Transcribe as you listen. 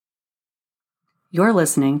You're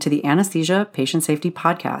listening to the Anesthesia Patient Safety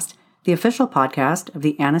Podcast, the official podcast of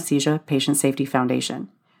the Anesthesia Patient Safety Foundation.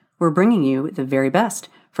 We're bringing you the very best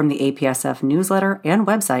from the APSF newsletter and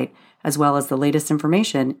website, as well as the latest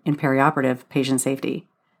information in perioperative patient safety.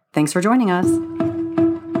 Thanks for joining us.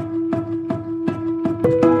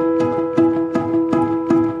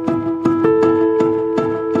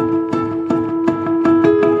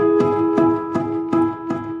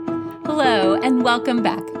 Hello, and welcome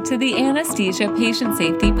back to the Anesthesia Patient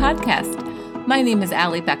Safety Podcast. My name is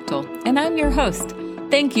Allie Bechtel, and I'm your host.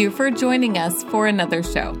 Thank you for joining us for another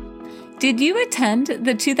show. Did you attend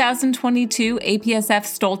the 2022 APSF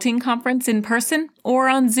Stolting Conference in person or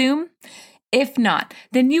on Zoom? If not,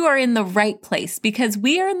 then you are in the right place because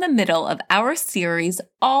we are in the middle of our series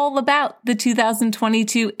all about the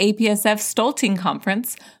 2022 APSF Stolting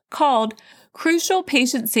Conference called Crucial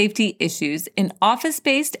Patient Safety Issues in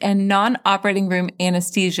Office-Based and Non-Operating Room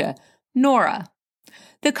Anesthesia, NORA.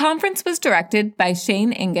 The conference was directed by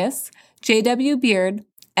Shane Ingus, J.W. Beard,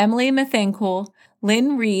 Emily Mathancool,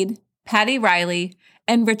 Lynn Reed, Patty Riley,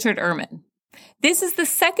 and Richard Ehrman. This is the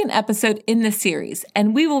second episode in the series,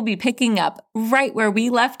 and we will be picking up right where we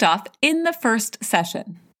left off in the first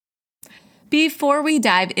session. Before we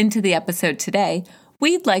dive into the episode today,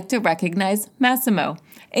 we'd like to recognize Masimo,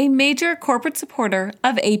 a major corporate supporter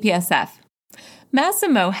of APSF.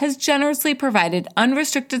 Masimo has generously provided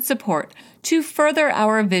unrestricted support to further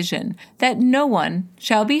our vision that no one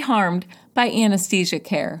shall be harmed by anesthesia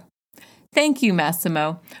care. Thank you,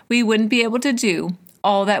 Masimo. We wouldn't be able to do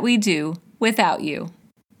all that we do without you.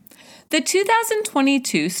 The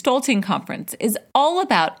 2022 Stolting Conference is all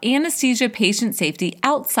about anesthesia patient safety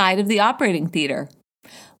outside of the operating theater.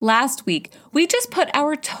 Last week, we just put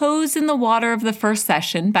our toes in the water of the first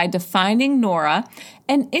session by defining NORA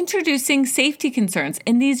and introducing safety concerns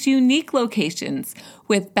in these unique locations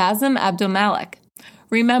with Bassem Abdelmalek.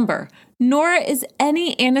 Remember, NORA is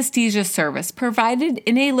any anesthesia service provided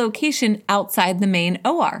in a location outside the main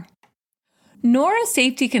OR. NORA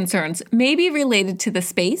safety concerns may be related to the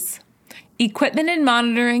space, equipment and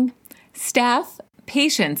monitoring, staff,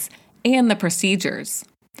 patients, and the procedures.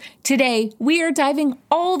 Today, we are diving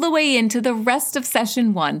all the way into the rest of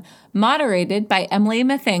Session 1, moderated by Emily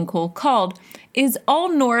Mathancool, called Is All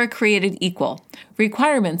NORA Created Equal?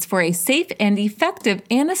 Requirements for a Safe and Effective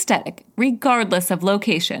Anesthetic, Regardless of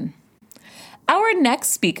Location. Our next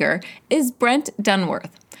speaker is Brent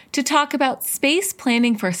Dunworth to talk about space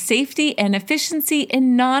planning for safety and efficiency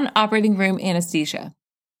in non-operating room anesthesia.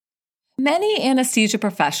 Many anesthesia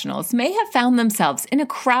professionals may have found themselves in a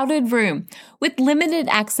crowded room with limited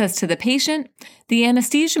access to the patient, the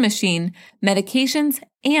anesthesia machine, medications,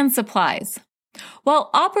 and supplies.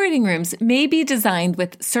 While operating rooms may be designed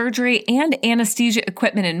with surgery and anesthesia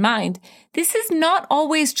equipment in mind, this is not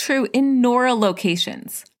always true in NORA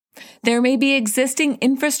locations. There may be existing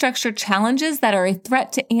infrastructure challenges that are a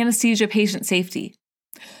threat to anesthesia patient safety.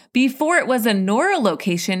 Before it was a NORA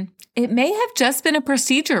location, it may have just been a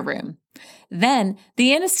procedure room. Then,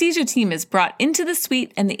 the anesthesia team is brought into the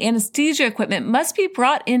suite and the anesthesia equipment must be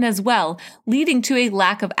brought in as well, leading to a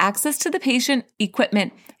lack of access to the patient,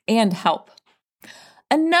 equipment, and help.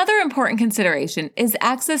 Another important consideration is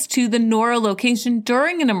access to the NORA location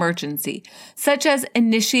during an emergency, such as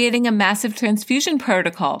initiating a massive transfusion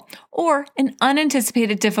protocol or an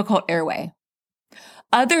unanticipated difficult airway.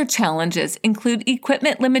 Other challenges include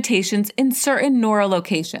equipment limitations in certain NORA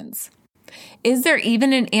locations. Is there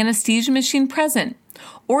even an anesthesia machine present?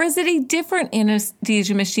 Or is it a different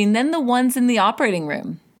anesthesia machine than the ones in the operating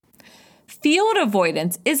room? Field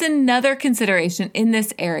avoidance is another consideration in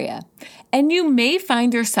this area, and you may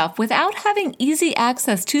find yourself without having easy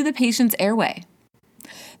access to the patient's airway.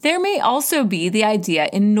 There may also be the idea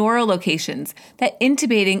in NORA locations that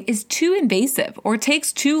intubating is too invasive or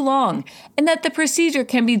takes too long, and that the procedure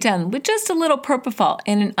can be done with just a little propofol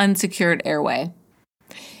and an unsecured airway.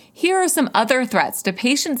 Here are some other threats to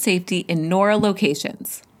patient safety in NORA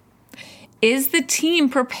locations. Is the team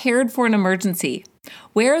prepared for an emergency?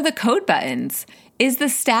 Where are the code buttons? Is the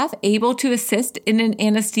staff able to assist in an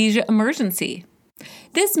anesthesia emergency?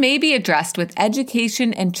 This may be addressed with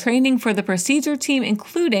education and training for the procedure team,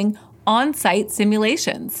 including on-site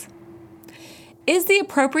simulations. Is the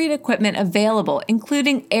appropriate equipment available,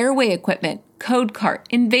 including airway equipment, code cart,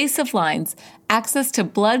 invasive lines, access to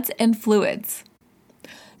bloods and fluids?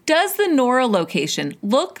 Does the NORA location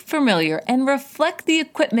look familiar and reflect the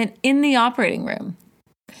equipment in the operating room?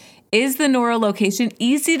 Is the NORA location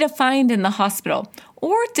easy to find in the hospital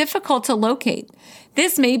or difficult to locate?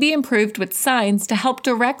 This may be improved with signs to help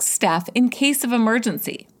direct staff in case of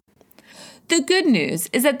emergency. The good news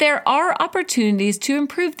is that there are opportunities to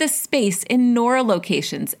improve the space in NORA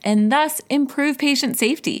locations and thus improve patient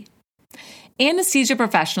safety. Anesthesia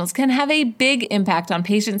professionals can have a big impact on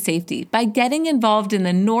patient safety by getting involved in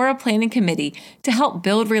the NORA Planning Committee to help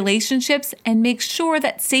build relationships and make sure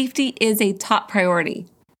that safety is a top priority.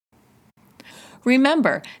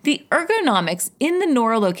 Remember, the ergonomics in the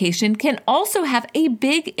NORA location can also have a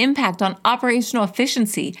big impact on operational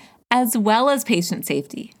efficiency as well as patient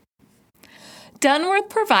safety. Dunworth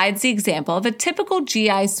provides the example of a typical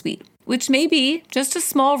GI suite, which may be just a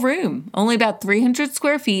small room, only about 300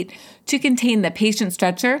 square feet, to contain the patient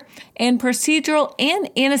stretcher and procedural and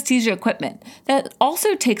anesthesia equipment that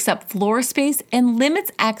also takes up floor space and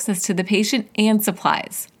limits access to the patient and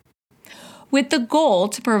supplies. With the goal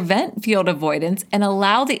to prevent field avoidance and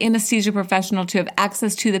allow the anesthesia professional to have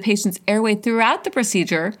access to the patient's airway throughout the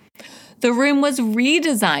procedure, the room was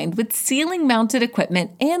redesigned with ceiling-mounted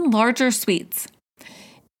equipment and larger suites.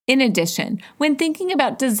 In addition, when thinking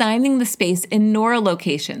about designing the space in NORA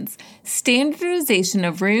locations, standardization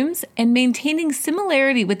of rooms and maintaining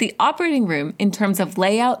similarity with the operating room in terms of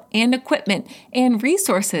layout and equipment and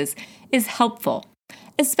resources is helpful,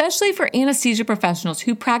 especially for anesthesia professionals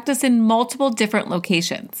who practice in multiple different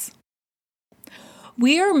locations.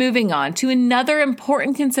 We are moving on to another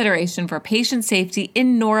important consideration for patient safety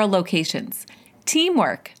in NORA locations: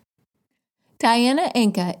 teamwork. Diana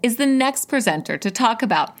Enka is the next presenter to talk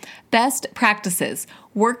about best practices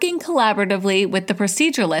working collaboratively with the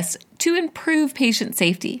proceduralist to improve patient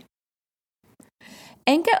safety.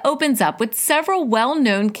 Enka opens up with several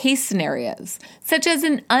well-known case scenarios, such as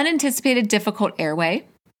an unanticipated difficult airway,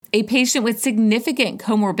 a patient with significant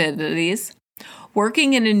comorbidities,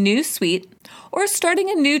 working in a new suite, or starting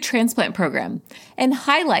a new transplant program, and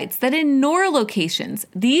highlights that in NORA locations,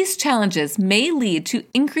 these challenges may lead to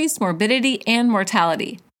increased morbidity and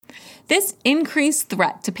mortality. This increased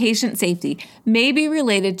threat to patient safety may be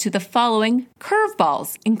related to the following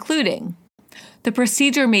curveballs, including the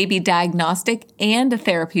procedure may be diagnostic and a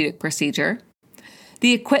therapeutic procedure,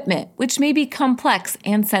 the equipment, which may be complex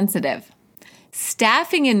and sensitive,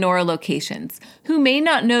 staffing in NORA locations who may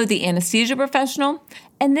not know the anesthesia professional,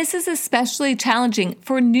 and this is especially challenging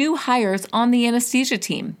for new hires on the anesthesia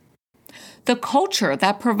team. The culture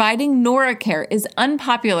that providing NORA care is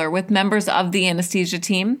unpopular with members of the anesthesia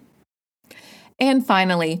team. And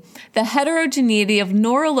finally, the heterogeneity of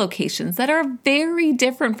NORA locations that are very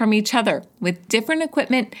different from each other with different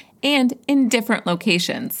equipment and in different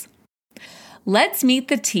locations. Let's meet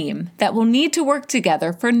the team that will need to work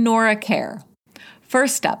together for NORA care.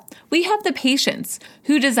 First up, we have the patients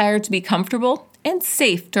who desire to be comfortable and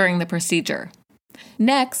safe during the procedure.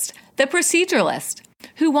 Next, the proceduralist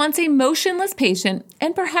who wants a motionless patient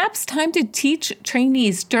and perhaps time to teach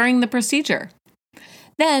trainees during the procedure.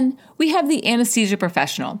 Then we have the anesthesia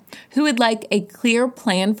professional who would like a clear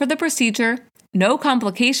plan for the procedure, no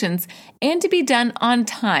complications, and to be done on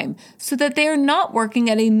time so that they are not working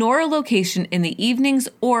at a NORA location in the evenings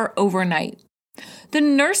or overnight. The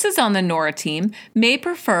nurses on the NORA team may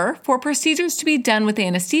prefer for procedures to be done with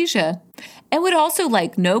anesthesia and would also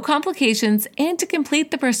like no complications and to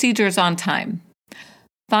complete the procedures on time.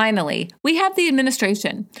 Finally, we have the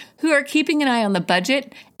administration, who are keeping an eye on the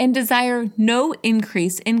budget and desire no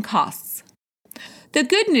increase in costs. The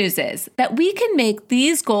good news is that we can make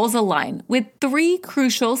these goals align with 3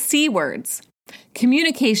 crucial C words: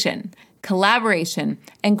 communication, collaboration,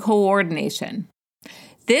 and coordination.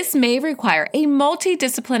 This may require a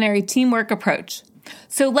multidisciplinary teamwork approach,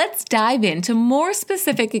 so let's dive into more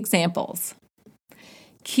specific examples.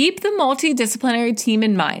 Keep the multidisciplinary team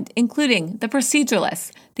in mind, including the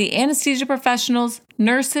proceduralists, the anesthesia professionals,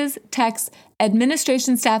 nurses, techs,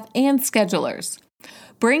 administration staff, and schedulers.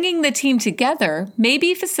 Bringing the team together may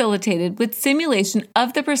be facilitated with simulation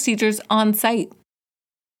of the procedures on site.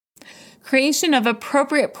 Creation of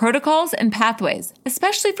appropriate protocols and pathways,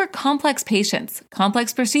 especially for complex patients,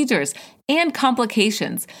 complex procedures, and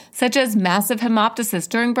complications, such as massive hemoptysis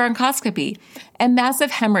during bronchoscopy and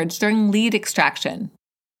massive hemorrhage during lead extraction.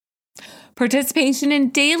 Participation in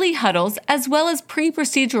daily huddles as well as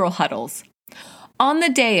pre-procedural huddles. On the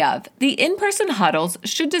day of, the in-person huddles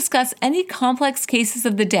should discuss any complex cases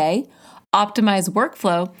of the day, optimize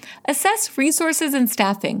workflow, assess resources and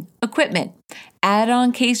staffing, equipment,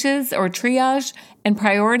 add-on cases or triage and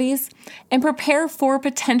priorities, and prepare for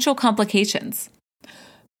potential complications.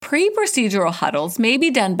 Pre-procedural huddles may be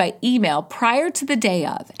done by email prior to the day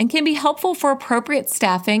of and can be helpful for appropriate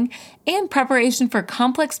staffing and preparation for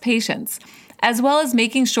complex patients, as well as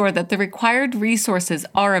making sure that the required resources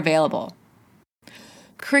are available.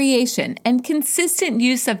 Creation and consistent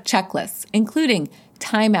use of checklists, including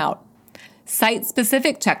timeout,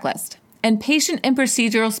 site-specific checklist, and patient and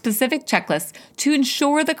procedural specific checklists to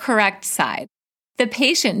ensure the correct side. The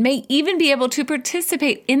patient may even be able to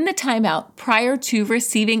participate in the timeout prior to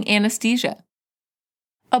receiving anesthesia.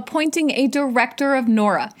 Appointing a director of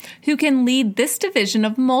NORA who can lead this division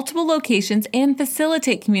of multiple locations and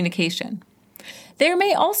facilitate communication. There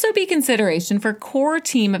may also be consideration for a core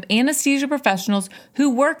team of anesthesia professionals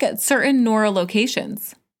who work at certain NORA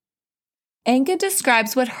locations. Anka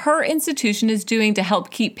describes what her institution is doing to help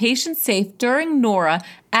keep patients safe during NORA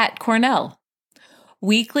at Cornell.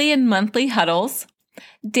 Weekly and monthly huddles,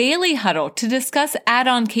 daily huddle to discuss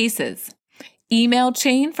add-on cases, email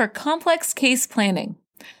chain for complex case planning,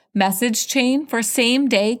 message chain for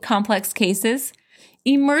same-day complex cases,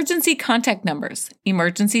 emergency contact numbers,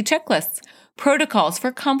 emergency checklists, protocols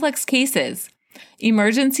for complex cases,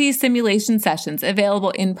 emergency simulation sessions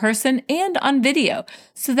available in person and on video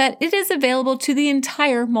so that it is available to the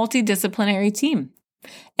entire multidisciplinary team,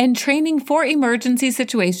 and training for emergency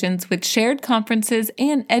situations with shared conferences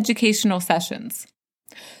and educational sessions.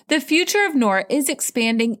 The future of NORA is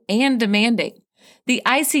expanding and demanding. The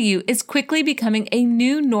ICU is quickly becoming a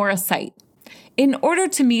new NORA site. In order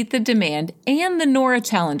to meet the demand and the NORA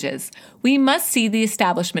challenges, we must see the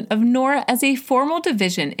establishment of NORA as a formal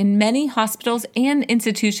division in many hospitals and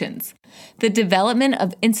institutions, the development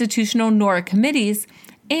of institutional NORA committees,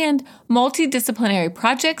 and multidisciplinary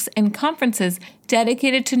projects and conferences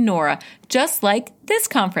dedicated to NORA, just like this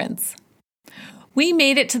conference. We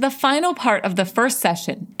made it to the final part of the first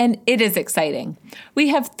session, and it is exciting. We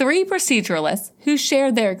have 3 proceduralists who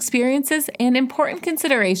share their experiences and important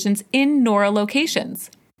considerations in NORA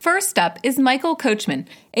locations. First up is Michael Coachman,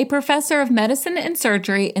 a professor of medicine and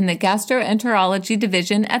surgery in the gastroenterology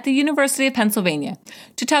division at the University of Pennsylvania,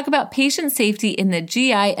 to talk about patient safety in the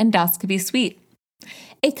GI endoscopy suite.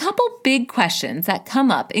 A couple big questions that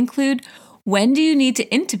come up include, when do you need to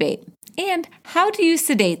intubate? And how do you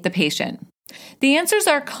sedate the patient? The answers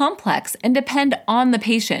are complex and depend on the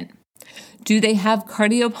patient. Do they have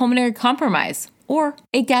cardiopulmonary compromise or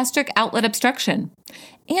a gastric outlet obstruction?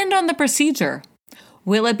 And on the procedure,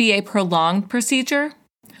 will it be a prolonged procedure?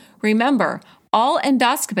 Remember, all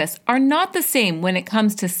endoscopists are not the same when it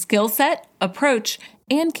comes to skill set, approach,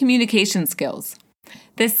 and communication skills.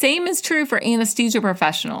 The same is true for anesthesia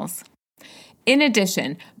professionals. In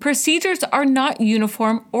addition, procedures are not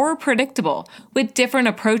uniform or predictable, with different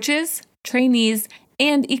approaches, trainees,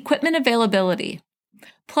 and equipment availability.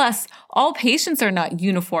 Plus, all patients are not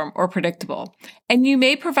uniform or predictable, and you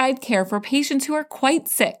may provide care for patients who are quite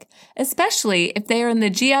sick, especially if they are in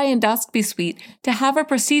the GI endoscopy suite to have a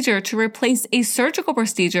procedure to replace a surgical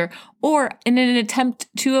procedure or in an attempt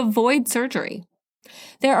to avoid surgery.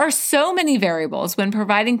 There are so many variables when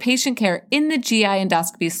providing patient care in the GI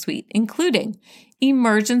endoscopy suite, including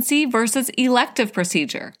emergency versus elective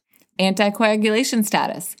procedure, anticoagulation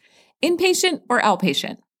status, inpatient or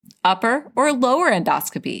outpatient, upper or lower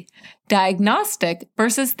endoscopy, diagnostic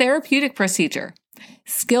versus therapeutic procedure,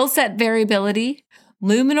 skill set variability,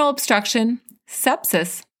 luminal obstruction,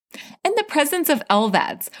 sepsis, and the presence of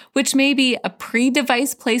LVADs, which may be a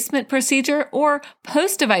pre-device placement procedure or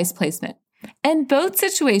post-device placement, and both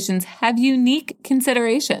situations have unique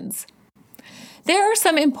considerations. There are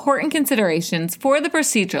some important considerations for the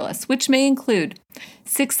proceduralist, which may include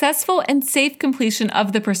successful and safe completion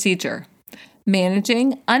of the procedure,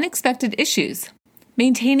 managing unexpected issues,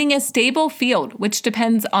 maintaining a stable field, which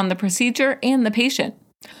depends on the procedure and the patient,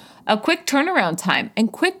 a quick turnaround time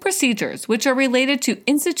and quick procedures, which are related to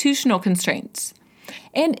institutional constraints,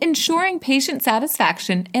 and ensuring patient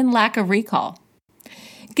satisfaction and lack of recall.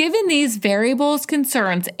 Given these variables,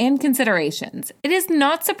 concerns, and considerations, it is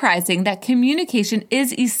not surprising that communication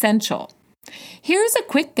is essential. Here's a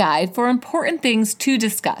quick guide for important things to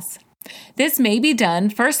discuss. This may be done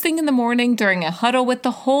first thing in the morning during a huddle with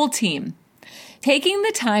the whole team. Taking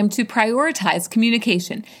the time to prioritize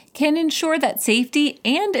communication can ensure that safety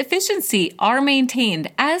and efficiency are maintained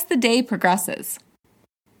as the day progresses.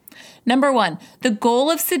 Number 1, the goal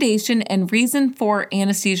of sedation and reason for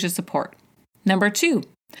anesthesia support. Number 2,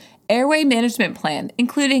 airway management plan,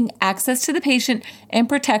 including access to the patient and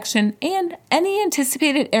protection and any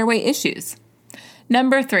anticipated airway issues.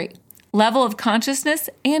 Number 3, level of consciousness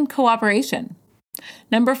and cooperation.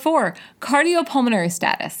 Number 4, cardiopulmonary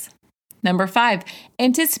status. Number 5,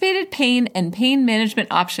 anticipated pain and pain management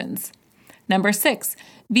options. Number 6,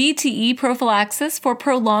 VTE prophylaxis for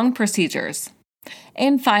prolonged procedures.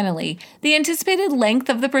 And finally, the anticipated length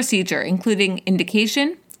of the procedure, including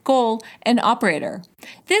indication, goal, and operator.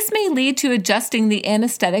 This may lead to adjusting the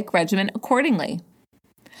anesthetic regimen accordingly.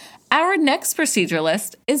 Our next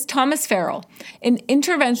proceduralist is Thomas Farrell, an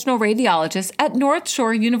interventional radiologist at North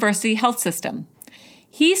Shore University Health System.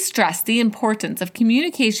 He stressed the importance of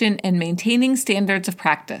communication and maintaining standards of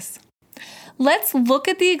practice. Let's look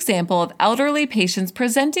at the example of elderly patients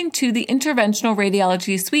presenting to the interventional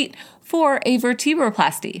radiology suite for a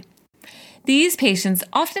vertebroplasty. These patients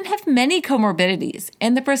often have many comorbidities,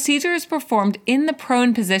 and the procedure is performed in the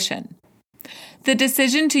prone position. The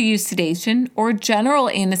decision to use sedation or general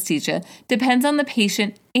anesthesia depends on the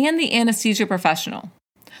patient and the anesthesia professional.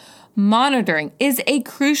 Monitoring is a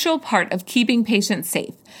crucial part of keeping patients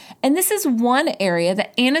safe, and this is one area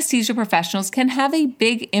that anesthesia professionals can have a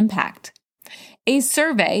big impact. A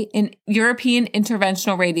survey in European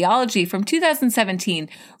Interventional Radiology from 2017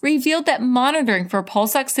 revealed that monitoring for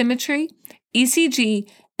pulse oximetry, ECG,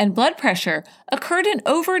 and blood pressure occurred in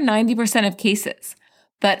over 90% of cases,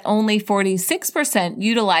 but only 46%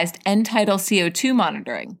 utilized end-tidal CO2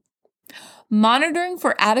 monitoring. Monitoring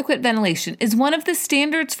for adequate ventilation is one of the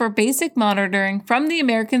standards for basic monitoring from the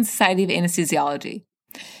American Society of Anesthesiology.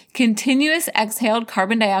 Continuous exhaled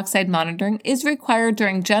carbon dioxide monitoring is required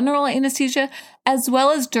during general anesthesia as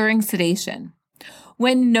well as during sedation.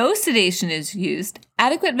 When no sedation is used,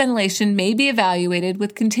 adequate ventilation may be evaluated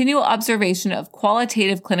with continual observation of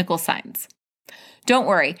qualitative clinical signs. Don't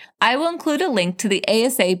worry, I will include a link to the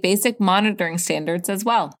ASA basic monitoring standards as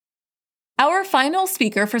well. Our final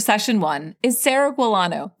speaker for session 1 is Sarah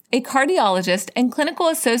Guilano, a cardiologist and clinical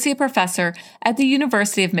associate professor at the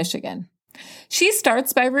University of Michigan. She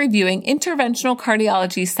starts by reviewing interventional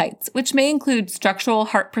cardiology sites, which may include structural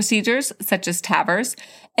heart procedures such as TAVRs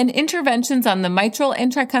and interventions on the mitral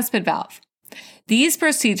and tricuspid valve. These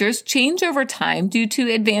procedures change over time due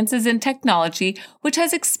to advances in technology, which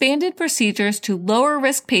has expanded procedures to lower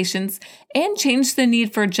risk patients and changed the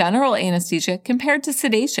need for general anesthesia compared to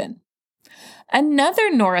sedation. Another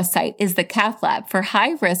NORA site is the cath lab for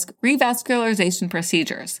high-risk revascularization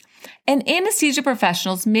procedures, and anesthesia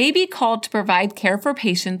professionals may be called to provide care for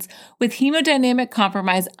patients with hemodynamic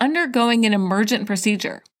compromise undergoing an emergent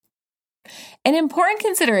procedure. An important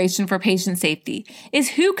consideration for patient safety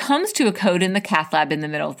is who comes to a code in the cath lab in the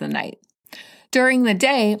middle of the night. During the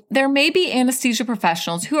day, there may be anesthesia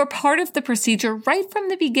professionals who are part of the procedure right from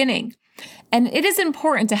the beginning, and it is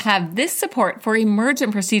important to have this support for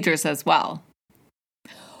emergent procedures as well.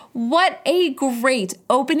 What a great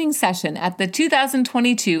opening session at the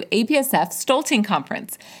 2022 APSF Stolting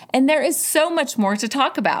Conference, and there is so much more to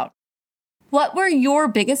talk about. What were your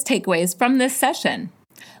biggest takeaways from this session?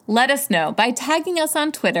 Let us know by tagging us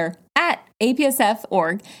on Twitter at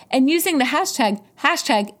APSF.org and using the hashtag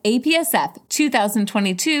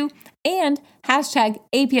APSF2022 and hashtag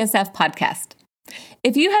APSF podcast.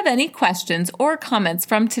 If you have any questions or comments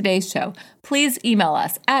from today's show, please email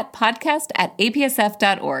us at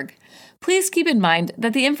podcast@apsf.org. Please keep in mind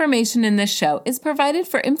that the information in this show is provided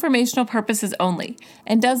for informational purposes only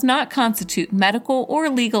and does not constitute medical or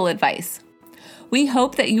legal advice. We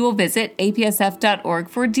hope that you will visit apsf.org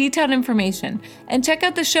for detailed information and check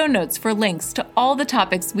out the show notes for links to all the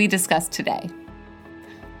topics we discussed today.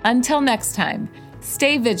 Until next time,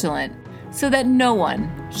 stay vigilant so that no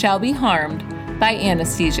one shall be harmed by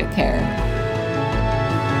anesthesia care.